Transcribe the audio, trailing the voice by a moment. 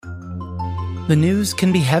The news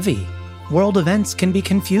can be heavy. World events can be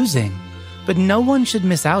confusing. But no one should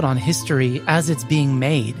miss out on history as it's being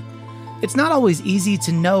made. It's not always easy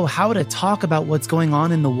to know how to talk about what's going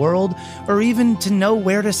on in the world or even to know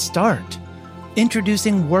where to start.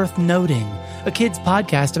 Introducing Worth Noting, a kids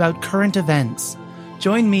podcast about current events.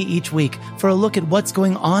 Join me each week for a look at what's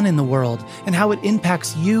going on in the world and how it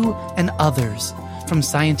impacts you and others. From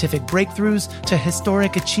scientific breakthroughs to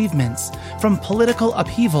historic achievements, from political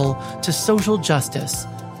upheaval to social justice.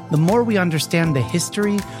 The more we understand the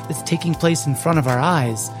history that's taking place in front of our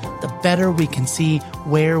eyes, the better we can see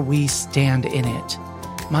where we stand in it.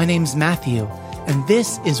 My name's Matthew, and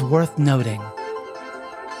this is Worth Noting.